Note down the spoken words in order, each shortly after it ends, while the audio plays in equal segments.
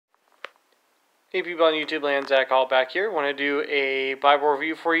Hey people on YouTube land, Zach Hall back here. Want to do a Bible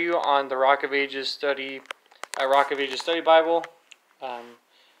review for you on the Rock of Ages study Bible,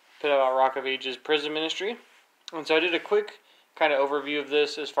 put out by Rock of Ages Prison Ministry. And so I did a quick kind of overview of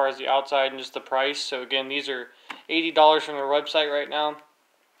this as far as the outside and just the price. So again, these are $80 from their website right now.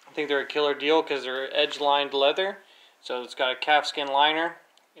 I think they're a killer deal because they're edge-lined leather. So it's got a calfskin liner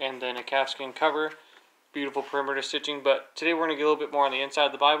and then a calfskin cover. Beautiful perimeter stitching. But today we're going to get a little bit more on the inside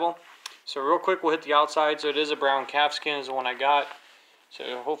of the Bible. So real quick, we'll hit the outside. So it is a brown calfskin is the one I got. So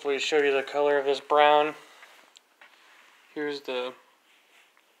hopefully show you the color of this brown. Here's the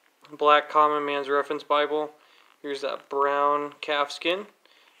Black Common Man's Reference Bible. Here's that brown calfskin.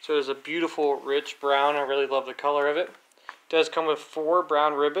 So it's a beautiful, rich brown. I really love the color of it. It does come with 4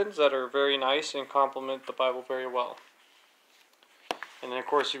 brown ribbons that are very nice and complement the Bible very well. And then of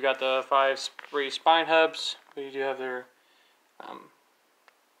course you've got the 5 raised spine hubs. But you do have their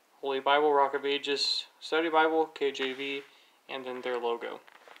Holy Bible, Rock of Ages Study Bible, KJV, and then their logo.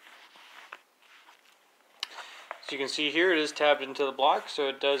 As you can see here, it is tabbed into the block, so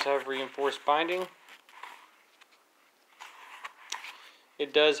it does have reinforced binding.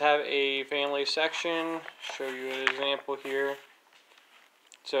 It does have a family section. Show you an example here.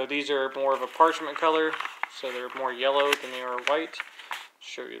 So these are more of a parchment color, so they're more yellow than they are white.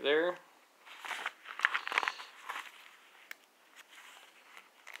 Show you there.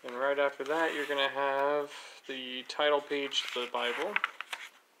 And right after that, you're going to have the title page to the Bible.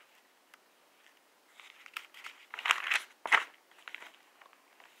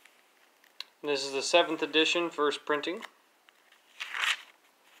 And this is the 7th edition, first printing.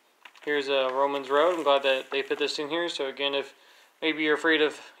 Here's a Romans Road. I'm glad that they put this in here. So again, if maybe you're afraid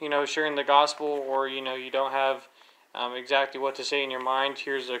of, sharing the gospel, or, you don't have exactly what to say in your mind,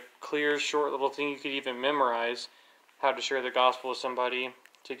 here's a clear, short little thing you could even memorize, how to share the gospel with somebody,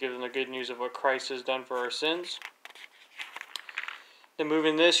 to give them the good news of what Christ has done for our sins. Then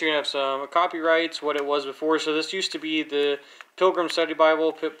moving this, you're going to have some copyrights, what it was before. So this used to be the Pilgrim Study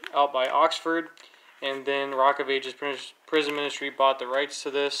Bible put out by Oxford, and then Rock of Ages Prison Ministry bought the rights to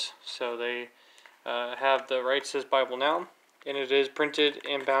this, so they have the rights to this Bible now. And it is printed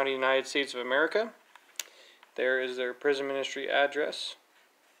and bound in the United States of America. There is their prison ministry address.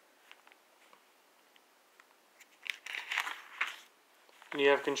 And you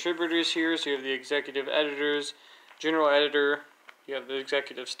have contributors here, so you have the executive editors, general editor, you have the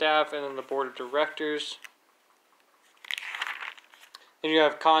executive staff, and then the board of directors. Then you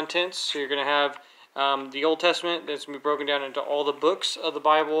have contents, so you're going to have the Old Testament that's going to be broken down into all the books of the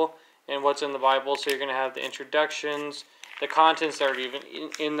Bible and what's in the Bible. So you're going to have the introductions, the contents that are even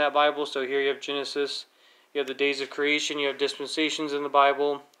in that Bible. So here you have Genesis, you have the days of creation, you have dispensations in the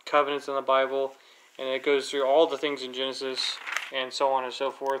Bible, covenants in the Bible, and it goes through all the things in Genesis and so on and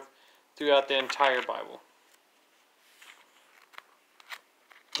so forth throughout the entire Bible.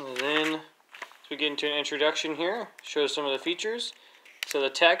 And then, as we get into an introduction here, shows some of the features. So the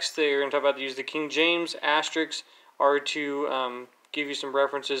text, they're going to talk about use the King James asterisks are to give you some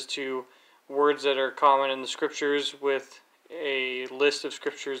references to words that are common in the scriptures with a list of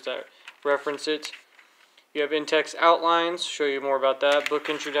scriptures that reference it. You have in-text outlines, show you more about that, book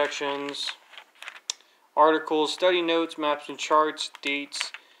introductions, articles, study notes, maps and charts,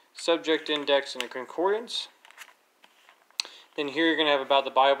 dates, subject index, and a concordance. Then here you're going to have about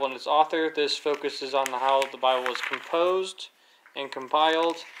the Bible and its author. This focuses on how the Bible was composed and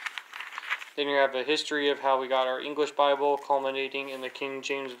compiled. Then you have a history of how we got our English Bible, culminating in the King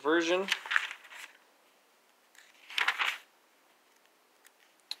James Version.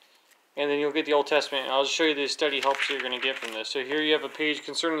 And then you'll get the Old Testament. And I'll just show you the study helps that you're going to get from this. So here you have a page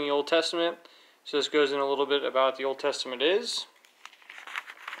concerning the Old Testament. So this goes in a little bit about the Old Testament is.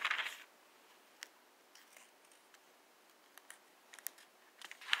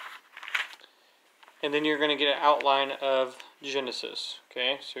 And then you're going to get an outline of Genesis.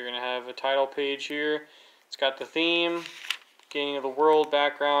 Okay, so you're going to have a title page here. It's got the theme, beginning of the world,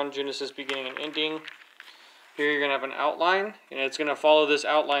 background, Genesis beginning and ending. Here you're going to have an outline, and it's going to follow this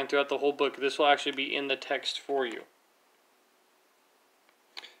outline throughout the whole book. This will actually be in the text for you.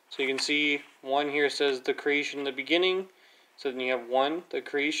 So you can see 1 here says the creation in the beginning. So then you have 1, the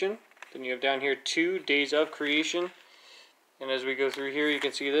creation. Then you have down here 2, days of creation. And as we go through here, you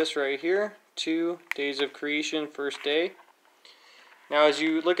can see this right here. 2, days of creation, first day. Now as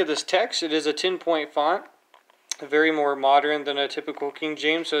you look at this text, it is a 10-point font. Very more modern than a typical King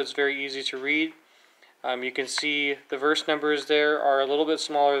James, so it's very easy to read. You can see the verse numbers there are a little bit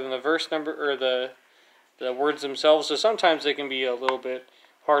smaller than the verse number, or the words themselves. So sometimes they can be a little bit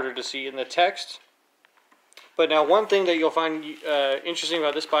harder to see in the text. But now one thing that you'll find interesting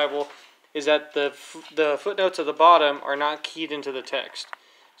about this Bible is that the footnotes at the bottom are not keyed into the text.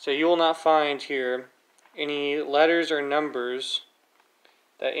 So you will not find here any letters or numbers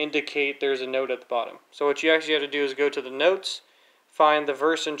that indicate there's a note at the bottom. So what you actually have to do is go to the notes, find the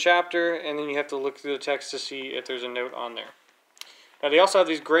verse and chapter, and then you have to look through the text to see if there's a note on there. Now they also have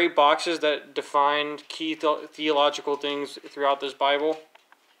these gray boxes that define key theological things throughout this Bible.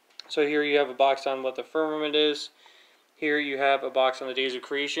 So here you have a box on what the firmament is. Here you have a box on the days of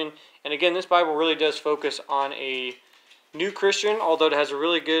creation. And again, this Bible really does focus on a new Christian, although it has a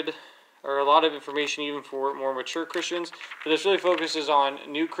really good, or a lot of information even for more mature Christians. But this really focuses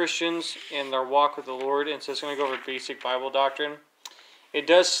on new Christians and their walk with the Lord. And so it's going to go over basic Bible doctrine. It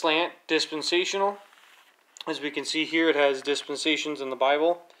does slant dispensational. As we can see here, it has dispensations in the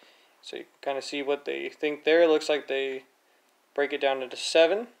Bible. So you can kind of see what they think there. It looks like they break it down into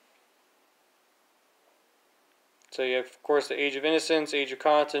 7. So you have, of course, the age of innocence, age of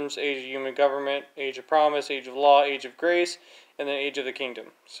conscience, age of human government, age of promise, age of law, age of grace, and then age of the kingdom.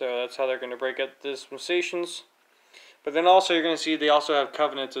 So that's how they're going to break up the dispensations. But then also you're going to see they also have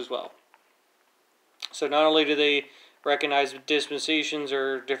covenants as well. So not only do they recognize dispensations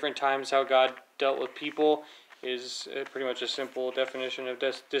or different times how God dealt with people, is pretty much a simple definition of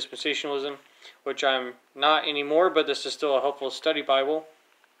dispensationalism, which I'm not anymore, but this is still a helpful study Bible.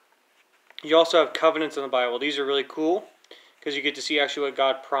 You also have covenants in the Bible. These are really cool because you get to see actually what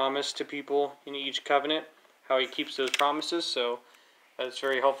God promised to people in each covenant, how he keeps those promises, so that's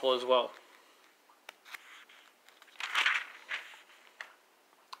very helpful as well.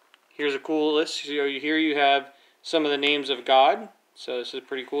 Here's a cool list. So here you have some of the names of God. So this is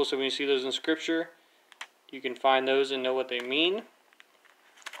pretty cool. So when you see those in Scripture, you can find those and know what they mean.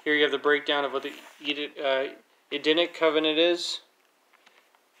 Here you have the breakdown of what the Edenic covenant is.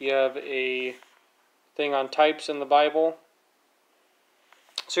 You have a thing on types in the Bible.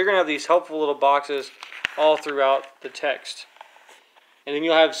 So you're going to have these helpful little boxes all throughout the text. And then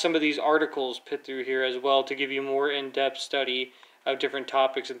you'll have some of these articles put through here as well to give you more in-depth study of different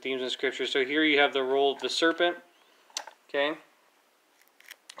topics and themes in Scripture. So here you have the role of the serpent. Okay.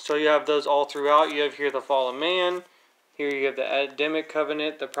 So you have those all throughout. You have here the fall of man. Here you have the Adamic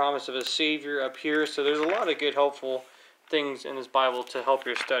covenant, the promise of a Savior up here. So there's a lot of good, helpful things in this Bible to help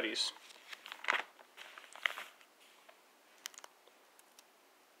your studies.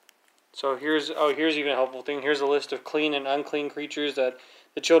 So here's even a helpful thing. Here's a list of clean and unclean creatures that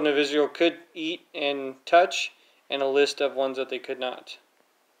the children of Israel could eat and touch, and a list of ones that they could not.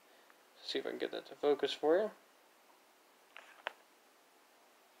 Let's see if I can get that to focus for you.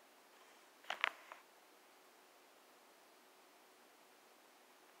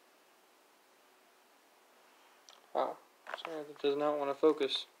 Wow, sorry, that does not want to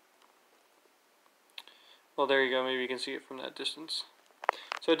focus. Well, there you go. Maybe you can see it from that distance.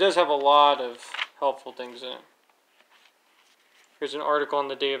 So it does have a lot of helpful things in it. Here's an article on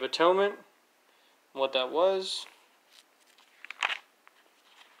the Day of Atonement, what that was.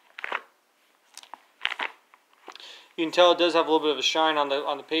 You can tell it does have a little bit of a shine on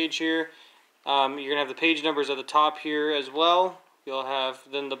the page here. You're going to have the page numbers at the top here as well. You'll have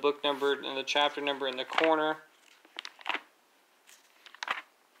then the book number and the chapter number in the corner.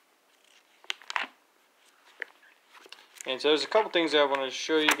 And so there's a couple things that I want to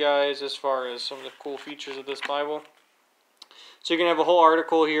show you guys as far as some of the cool features of this Bible. So you're going to have a whole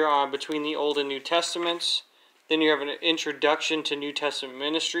article here on between the Old and New Testaments. Then you have an introduction to New Testament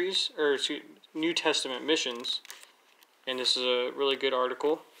ministries, or New Testament missions. And this is a really good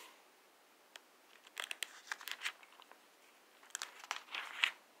article.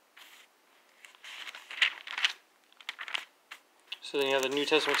 So then you have the New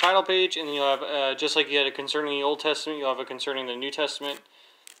Testament title page, and then you'll have, just like you had a concerning the Old Testament, you'll have a concerning the New Testament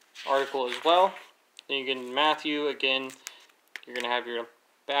article as well. Then you get in Matthew, again, you're going to have your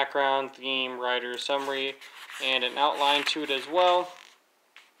background, theme, writer, summary, and an outline to it as well.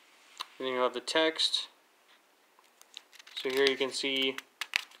 And then you'll have the text. So here you can see,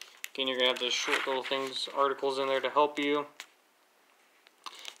 again, you're going to have those short little things, articles in there to help you.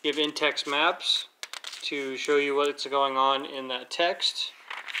 You have in-text maps to show you what's going on in that text.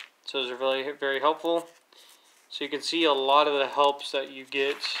 So those are very, very helpful. So you can see a lot of the helps that you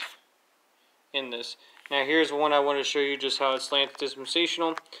get in this. Now here's one I want to show you just how it's slanted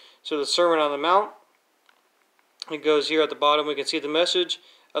dispensational. So the Sermon on the Mount, it goes here at the bottom. We can see the message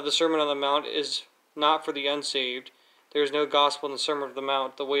of the Sermon on the Mount is not for the unsaved. There is no gospel in the Sermon on the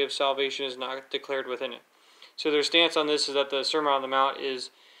Mount. The way of salvation is not declared within it. So their stance on this is that the Sermon on the Mount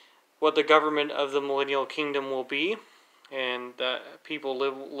is what the government of the millennial kingdom will be, and that people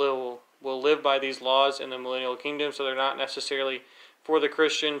will live by these laws in the millennial kingdom, so they're not necessarily for the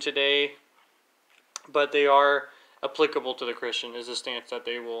Christian today, but they are applicable to the Christian is the stance that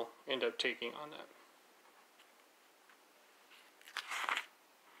they will end up taking on that.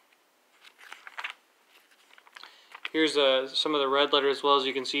 Here's some of the red letter as well. As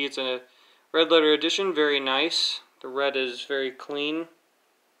you can see, it's a red letter edition, very nice. The red is very clean,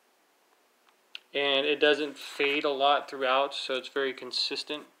 and it doesn't fade a lot throughout, so it's very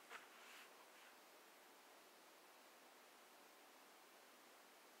consistent.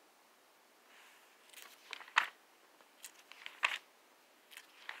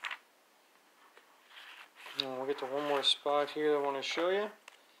 And we'll get to one more spot here that I want to show you.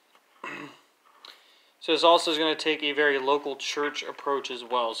 So this also is going to take a very local church approach as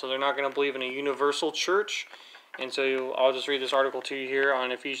well. So they're not going to believe in a universal church. And so I'll just read this article to you here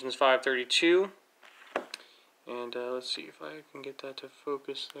on Ephesians 5:32. And let's see if I can get that to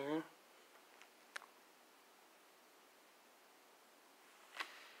focus there.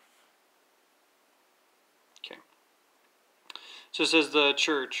 Okay. So it says the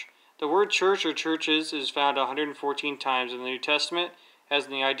church. The word church or churches is found 114 times in the New Testament, as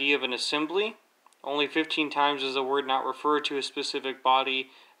in the idea of an assembly. Only 15 times does the word not refer to a specific body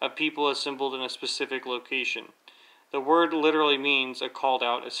of people assembled in a specific location. The word literally means a called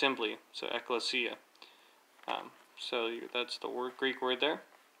out assembly, so ecclesia. So that's the word, Greek word there.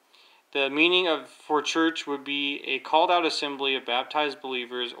 The meaning for church would be a called out assembly of baptized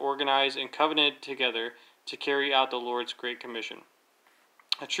believers organized and covenanted together to carry out the Lord's Great Commission.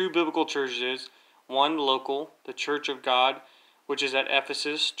 A true biblical church is, 1, local, the Church of God, which is at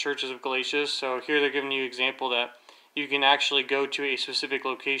Ephesus, churches of Galatia. So here they're giving you an example that you can actually go to a specific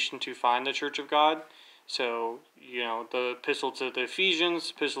location to find the Church of God. So, the epistle to the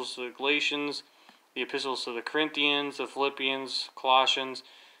Ephesians, epistles to the Galatians, the epistles to the Corinthians, the Philippians, Colossians,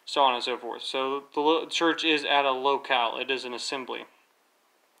 so on and so forth. So the church is at a locale. It is an assembly.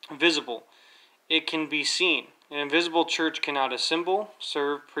 Visible. It can be seen. An invisible church cannot assemble,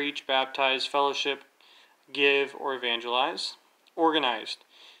 serve, preach, baptize, fellowship, give, or evangelize. Organized.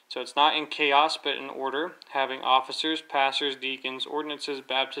 So it's not in chaos, but in order, having officers, pastors, deacons, ordinances,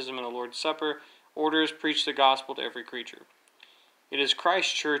 baptism, and the Lord's Supper, orders, preach the gospel to every creature. It is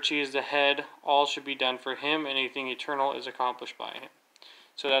Christ's church. He is the head. All should be done for him, and anything eternal is accomplished by him.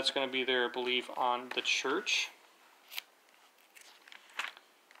 So that's going to be their belief on the church.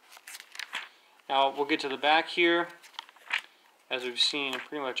 Now we'll get to the back here. As we've seen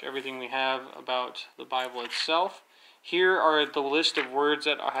pretty much everything we have about the Bible itself. Here are the list of words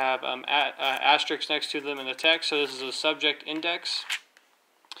that have asterisks next to them in the text. So this is a subject index.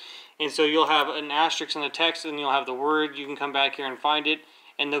 And so you'll have an asterisk in the text, and you'll have the word. You can come back here and find it,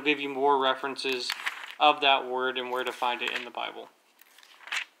 and they'll give you more references of that word and where to find it in the Bible.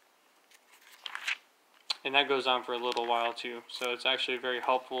 And that goes on for a little while too. So it's actually a very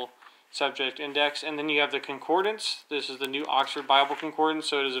helpful subject index. And then you have the concordance. This is the New Oxford Bible Concordance.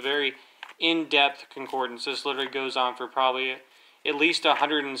 So it is a very in-depth concordance. This literally goes on for probably at least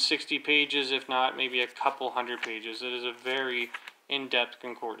 160 pages, if not maybe a couple hundred pages. It is a very in-depth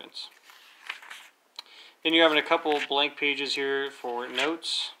concordance. Then you're having a couple blank pages here for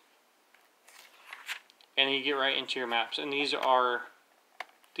notes. And you get right into your maps. And these are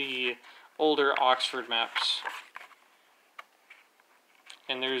the older Oxford maps.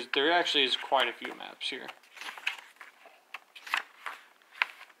 And there actually is quite a few maps here.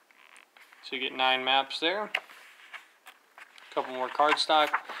 So you get 9 maps there. A couple more cardstock.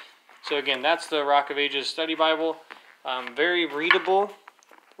 So again, that's the Rock of Ages Study Bible. Very readable.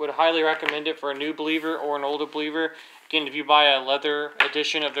 Would highly recommend it for a new believer or an older believer. Again, if you buy a leather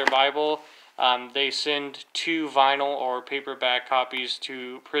edition of their Bible, they send 2 vinyl or paperback copies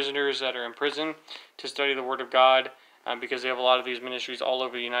to prisoners that are in prison to study the Word of God, because they have a lot of these ministries all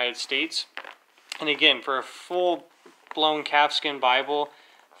over the United States. And again, for a full-blown calfskin Bible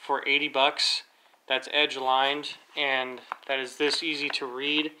for $80, that's edge-lined, and that is this easy to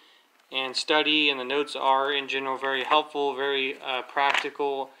read and study, and the notes are in general very helpful, very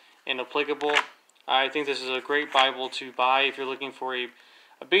practical and applicable. I think this is a great Bible to buy if you're looking for a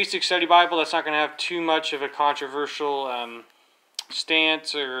basic study Bible that's not going to have too much of a controversial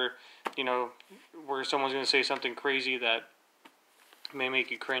stance, or where someone's going to say something crazy that may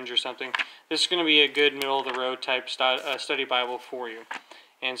make you cringe or something. This is going to be a good middle-of-the-road type study Bible for you.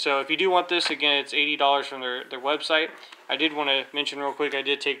 And so if you do want this, again, it's $80 from their website. I did want to mention real quick, I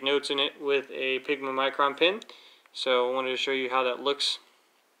did take notes in it with a Pigma Micron pen. So I wanted to show you how that looks.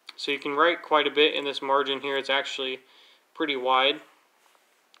 So you can write quite a bit in this margin here. It's actually pretty wide.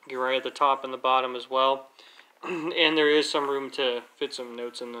 You right at the top and the bottom as well. And there is some room to fit some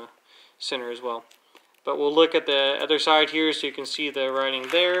notes in the center as well. But we'll look at the other side here so you can see the writing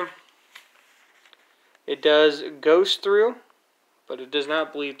there. It does ghost through, but it does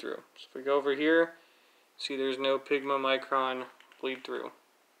not bleed through. So if we go over here, see there's no Pigma Micron bleed through.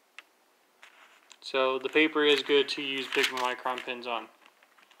 So the paper is good to use Pigma Micron pens on.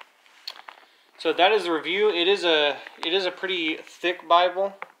 So that is the review. It is a pretty thick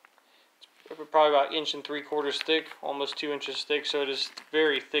Bible. It's probably about 1 3/4 inches thick, almost 2 inches thick. So it is a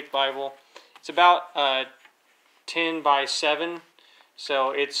very thick Bible. It's about 10 by 7.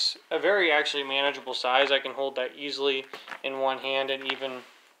 So it's a very actually manageable size. I can hold that easily in one hand and even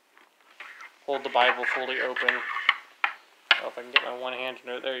hold the Bible fully open. I don't know if I can get my one hand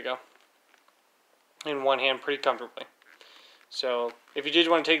into it. There you go. In one hand pretty comfortably. So if you did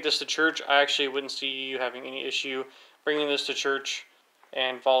want to take this to church, I actually wouldn't see you having any issue bringing this to church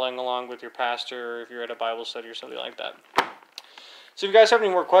and following along with your pastor, or if you're at a Bible study or something like that. So if you guys have any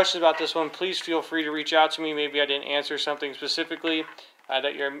more questions about this one, please feel free to reach out to me. Maybe I didn't answer something specifically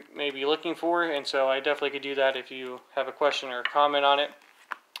that you're maybe looking for, and so I definitely could do that if you have a question or a comment on it.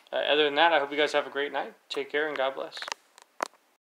 Other than that, I hope you guys have a great night. Take care and God bless.